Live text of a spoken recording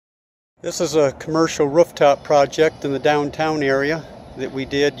This is a commercial rooftop project in the downtown area that we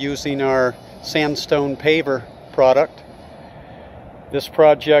did using our sandstone paver product. This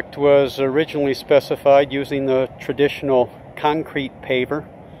project was originally specified using the traditional concrete paver,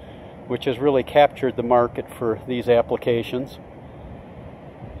 which has really captured the market for these applications.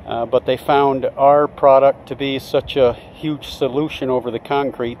 But they found our product to be such a huge solution over the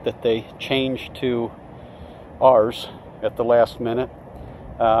concrete that they changed to ours at the last minute.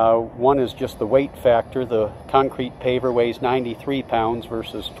 One is just the weight factor. The concrete paver weighs 93 pounds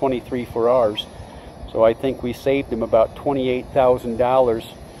versus 23 for ours. So I think we saved them about $28,000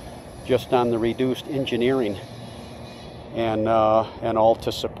 just on the reduced engineering and all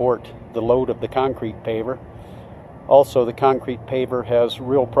to support the load of the concrete paver. Also, the concrete paver has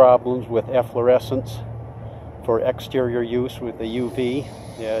real problems with efflorescence for exterior use with the UV.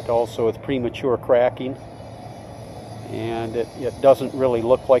 It also with premature cracking. And it doesn't really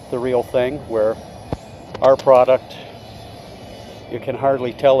look like the real thing, where our product, you can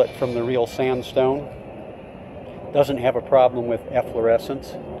hardly tell it from the real sandstone. Doesn't have a problem with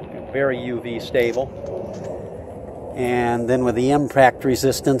efflorescence, very UV stable. And then with the impact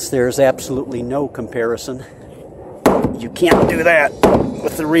resistance, there's absolutely no comparison. You can't do that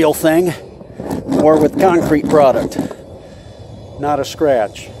with the real thing or with concrete product. Not a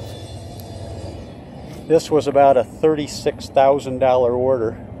scratch. This was about a $36,000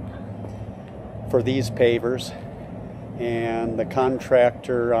 order for these pavers, and the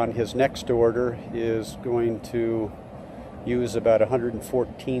contractor on his next order is going to use about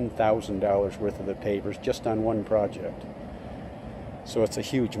 $114,000 worth of the pavers just on one project. So it's a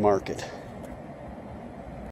huge market.